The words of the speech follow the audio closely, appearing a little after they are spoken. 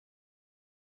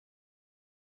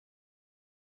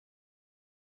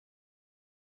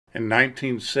In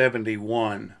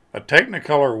 1971, a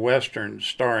Technicolor Western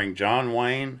starring John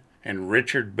Wayne and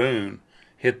Richard Boone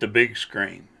hit the big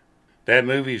screen. That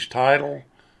movie's title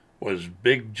was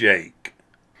Big Jake.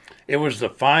 It was the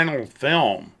final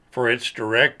film for its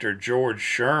director George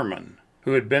Sherman,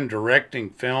 who had been directing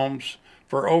films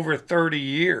for over 30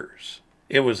 years.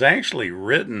 It was actually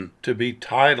written to be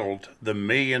titled The $1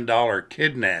 Million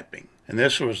Kidnapping, and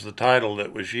this was the title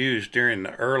that was used during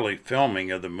the early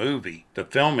filming of the movie. The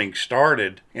filming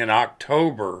started in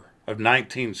October of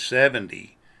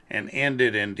 1970 and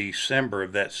ended in December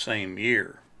of that same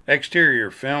year. Exterior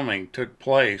filming took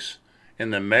place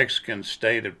in the Mexican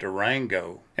state of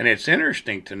Durango, and it's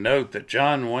interesting to note that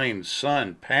John Wayne's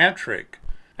son Patrick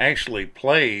actually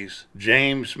plays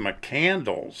James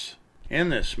McCandless in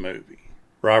this movie.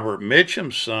 Robert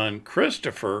Mitchum's son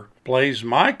Christopher plays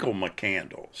Michael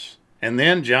McCandless. And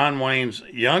then John Wayne's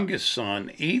youngest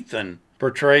son Ethan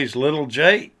portrays little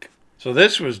Jake. So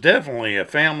this was definitely a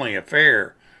family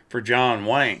affair for John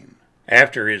Wayne.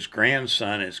 After his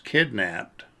grandson is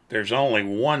kidnapped, there's only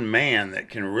one man that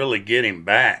can really get him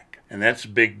back, and that's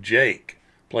Big Jake,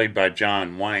 played by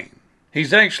John Wayne.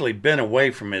 He's actually been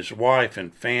away from his wife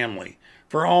and family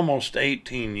for almost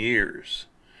 18 years.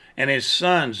 And his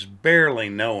sons barely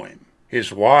know him.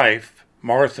 His wife,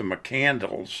 Martha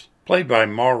McCandless, played by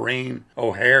Maureen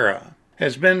O'Hara,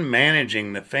 has been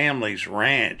managing the family's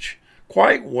ranch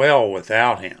quite well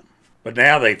without him. But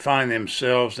now they find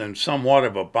themselves in somewhat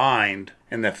of a bind,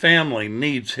 and the family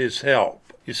needs his help.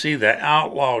 You see, the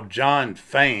outlaw John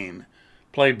Fane,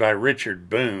 played by Richard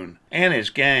Boone, and his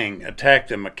gang attacked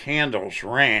the McCandless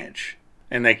ranch,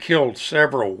 and they killed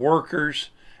several workers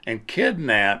and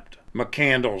kidnapped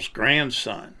McCandless'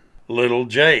 grandson, little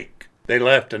Jake. They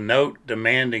left a note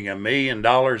demanding $1 million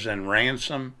in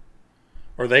ransom,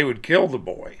 or they would kill the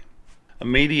boy.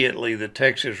 Immediately, the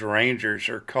Texas Rangers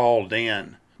are called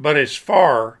in. But as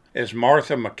far as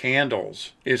Martha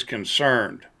McCandless is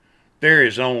concerned, there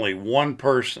is only one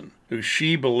person who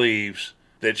she believes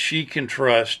that she can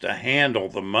trust to handle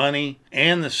the money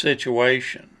and the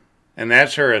situation. And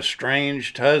that's her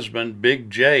estranged husband, Big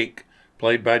Jake,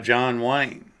 played by John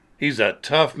Wayne. He's a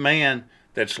tough man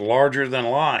that's larger than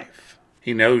life.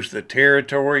 He knows the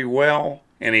territory well,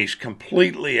 and he's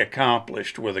completely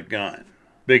accomplished with a gun.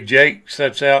 Big Jake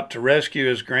sets out to rescue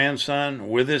his grandson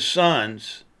with his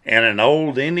sons and an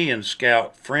old Indian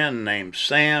scout friend named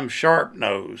Sam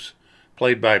Sharpnose,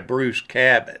 played by Bruce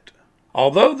Cabot.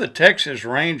 Although the Texas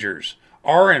Rangers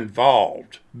are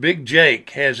involved, Big Jake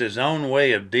has his own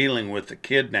way of dealing with the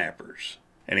kidnappers.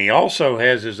 And he also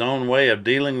has his own way of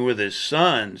dealing with his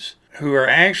sons, who are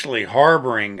actually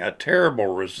harboring a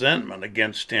terrible resentment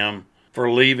against him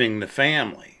for leaving the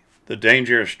family. The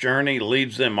dangerous journey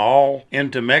leads them all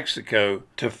into Mexico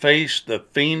to face the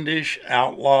fiendish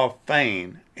outlaw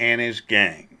Fane and his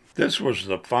gang. This was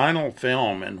the final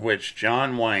film in which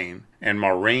John Wayne and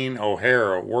Maureen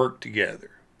O'Hara worked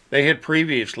together. They had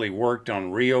previously worked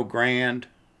on Rio Grande,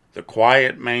 The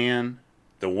Quiet Man,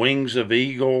 The Wings of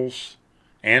Eagles,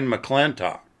 and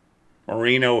McClintock.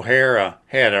 Maureen O'Hara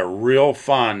had a real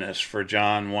fondness for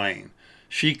John Wayne.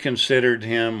 She considered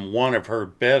him one of her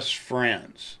best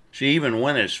friends. She even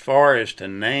went as far as to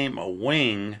name a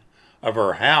wing of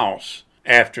her house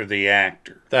after the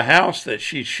actor. The house that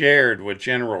she shared with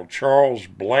General Charles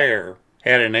Blair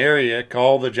had an area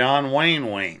called the John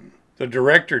Wayne Wing. The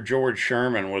director George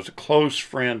Sherman was a close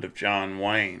friend of John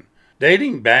Wayne,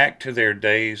 dating back to their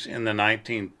days in the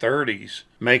 1930s,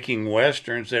 making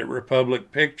westerns at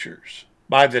Republic Pictures.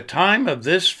 By the time of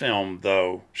this film,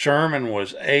 though, Sherman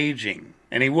was aging,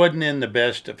 and he wasn't in the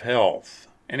best of health,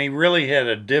 and he really had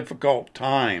a difficult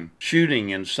time shooting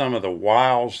in some of the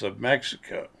wilds of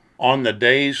Mexico. On the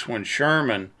days when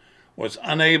Sherman was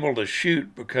unable to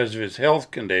shoot because of his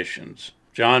health conditions,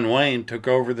 John Wayne took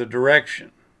over the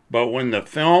direction. But when the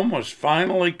film was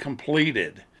finally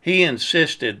completed, he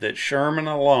insisted that Sherman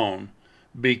alone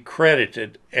be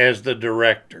credited as the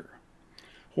director.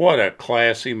 What a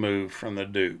classy move from the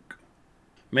Duke.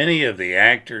 Many of the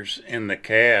actors in the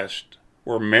cast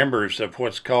were members of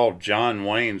what's called John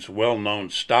Wayne's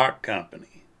well-known stock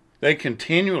company. They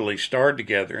continually starred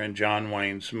together in John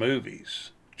Wayne's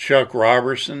movies. Chuck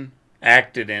Robertson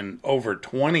acted in over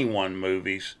 21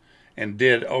 movies and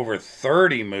did over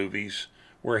 30 movies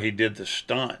where he did the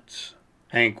stunts.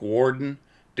 Hank Warden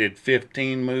did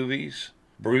 15 movies.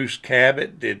 Bruce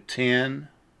Cabot did 10.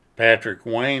 Patrick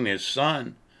Wayne, his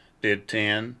son, did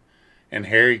 10. And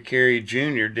Harry Carey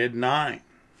Jr. did 9.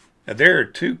 Now, there are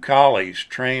two collies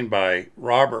trained by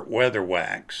Robert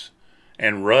Weatherwax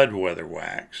and Rudd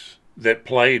Weatherwax that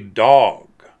played Dog,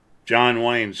 John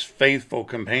Wayne's faithful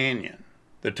companion.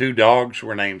 The two dogs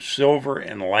were named Silver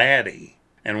and Laddie,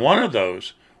 and one of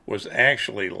those was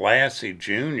actually Lassie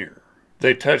Jr.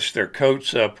 They touched their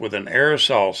coats up with an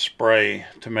aerosol spray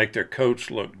to make their coats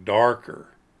look darker,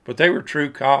 but they were true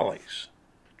collies.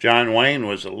 John Wayne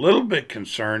was a little bit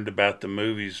concerned about the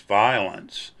movie's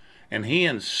violence, and he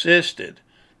insisted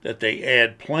that they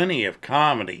add plenty of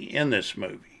comedy in this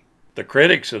movie. The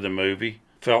critics of the movie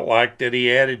felt like that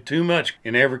he added too much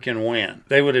in Never Can Win.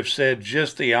 They would have said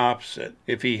just the opposite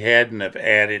if he hadn't have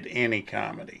added any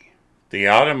comedy. The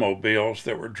automobiles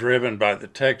that were driven by the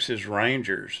Texas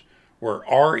Rangers were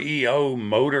REO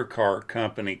Motor Car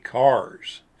Company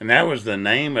cars, and that was the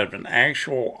name of an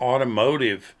actual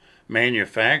automotive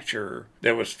manufacturer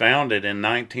that was founded in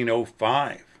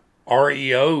 1905.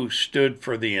 REO stood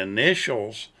for the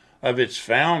initials of its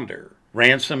founder,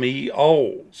 Ransom E.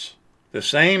 Olds, the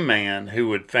same man who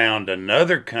would found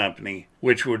another company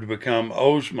which would become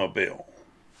Oldsmobile.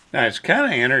 Now, it's kind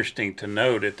of interesting to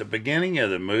note at the beginning of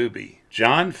the movie,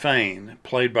 John Fane,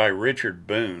 played by Richard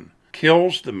Boone,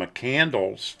 kills the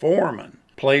McCandles foreman,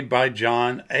 played by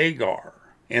John Agar.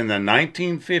 In the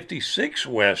 1956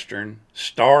 Western,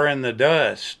 Star in the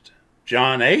Dust,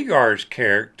 John Agar's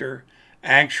character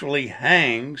actually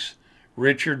hangs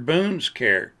Richard Boone's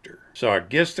character. So I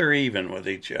guess they're even with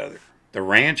each other. The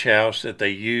ranch house that they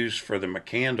used for the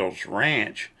McCandles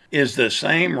ranch is the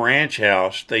same ranch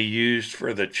house they used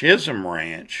for the Chisholm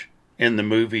Ranch in the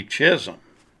movie Chisholm.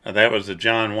 Now, that was the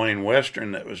John Wayne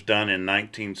Western that was done in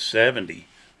 1970,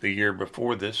 the year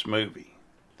before this movie.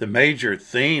 The major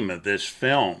theme of this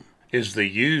film is the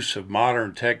use of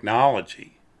modern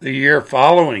technology. The year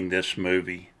following this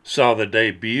movie saw the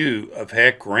debut of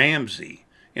Heck Ramsey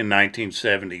in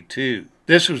 1972.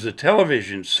 This was a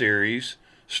television series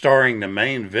starring the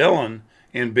main villain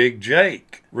in Big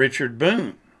Jake, Richard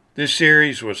Boone. This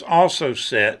series was also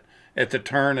set at the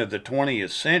turn of the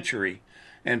 20th century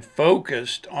and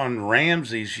focused on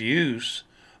Ramsey's use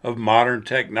of modern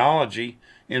technology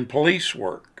in police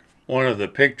work. One of the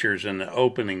pictures in the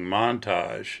opening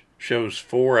montage shows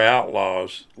 4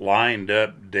 outlaws lined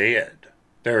up dead.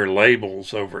 There are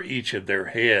labels over each of their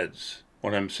heads.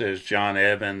 One of them says John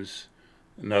Evans,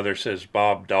 another says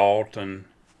Bob Dalton,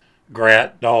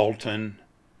 Grat Dalton,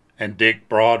 and Dick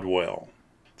Broadwell.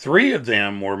 3 of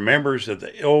them were members of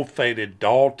the ill-fated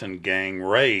Dalton gang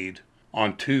raid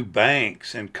on 2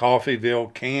 banks in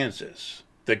Coffeyville, Kansas.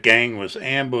 The gang was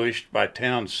ambushed by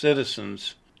town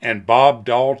citizens, and Bob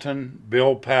Dalton,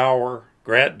 Bill Power,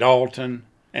 Grat Dalton,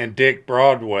 and Dick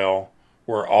Broadwell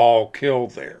were all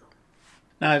killed there.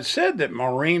 Now, it's said that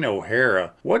Maureen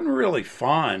O'Hara wasn't really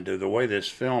fond of the way this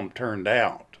film turned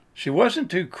out. She wasn't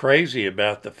too crazy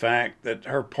about the fact that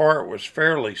her part was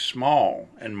fairly small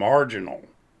and marginal,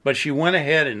 but she went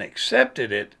ahead and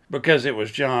accepted it because it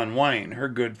was John Wayne, her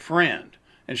good friend,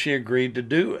 and she agreed to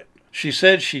do it. She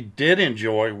said she did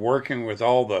enjoy working with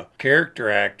all the character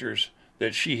actors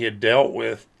that she had dealt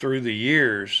with through the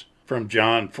years from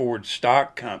John Ford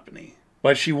Stock Company,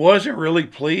 but she wasn't really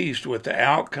pleased with the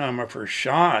outcome of her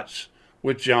shots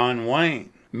with John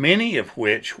Wayne, many of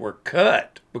which were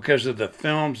cut because of the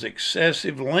film's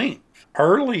excessive length.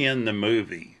 Early in the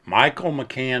movie, Michael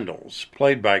McCandles,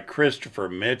 played by Christopher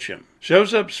Mitchum,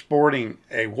 shows up sporting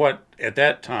what at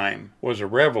that time was a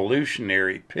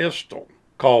revolutionary pistol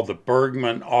called the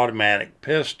Bergman automatic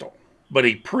pistol. But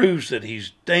he proves that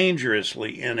he's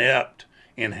dangerously inept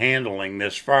in handling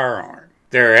this firearm.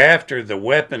 Thereafter, the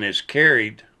weapon is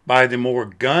carried by the more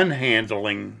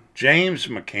gun-handling James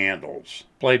McCandles,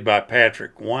 played by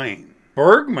Patrick Wayne.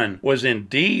 Bergman was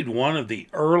indeed one of the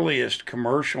earliest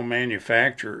commercial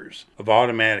manufacturers of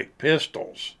automatic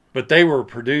pistols, but they were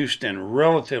produced in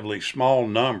relatively small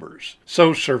numbers,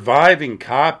 so surviving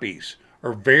copies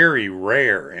are very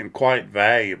rare and quite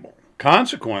valuable.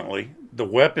 Consequently, the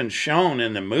weapon shown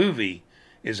in the movie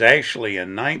is actually a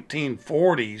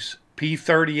 1940s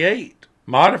P-38,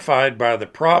 modified by the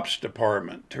props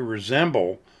department to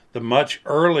resemble the much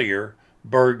earlier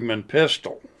Bergman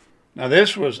pistol. Now,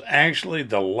 this was actually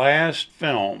the last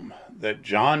film that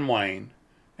John Wayne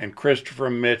and Christopher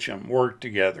Mitchum worked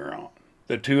together on.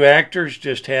 The 2 actors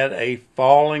just had a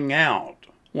falling out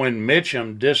when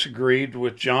Mitchum disagreed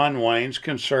with John Wayne's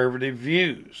conservative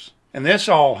views. And this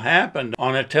all happened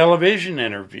on a television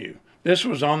interview. This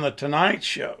was on The Tonight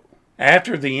Show.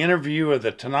 After the interview of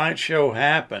The Tonight Show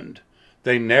happened,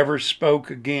 they never spoke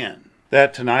again.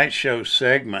 That Tonight Show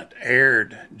segment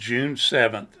aired June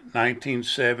 7th,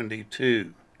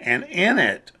 1972, and in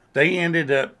it, they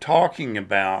ended up talking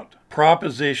about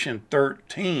Proposition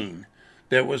 13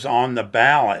 that was on the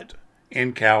ballot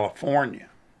in California.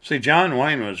 See, John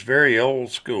Wayne was very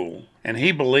old school, and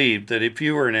he believed that if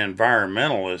you were an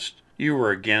environmentalist, you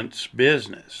were against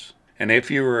business. And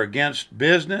if you were against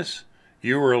business,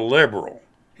 you were a liberal.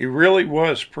 He really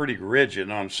was pretty rigid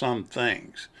on some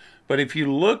things. But if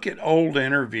you look at old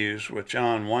interviews with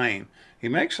John Wayne, he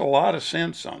makes a lot of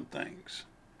sense on things.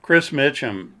 Chris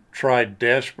Mitchum tried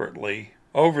desperately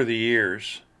over the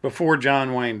years before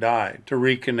John Wayne died to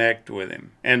reconnect with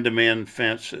him and to mend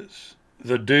fences.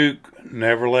 The Duke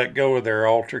never let go of their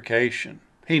altercation.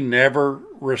 He never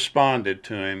responded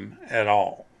to him at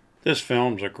all. This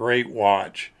film's a great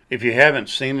watch. If you haven't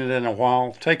seen it in a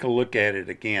while, take a look at it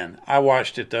again. I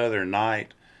watched it the other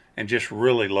night and just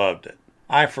really loved it.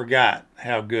 I forgot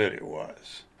how good it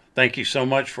was. Thank you so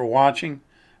much for watching,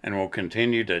 and we'll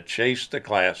continue to chase the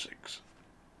classics.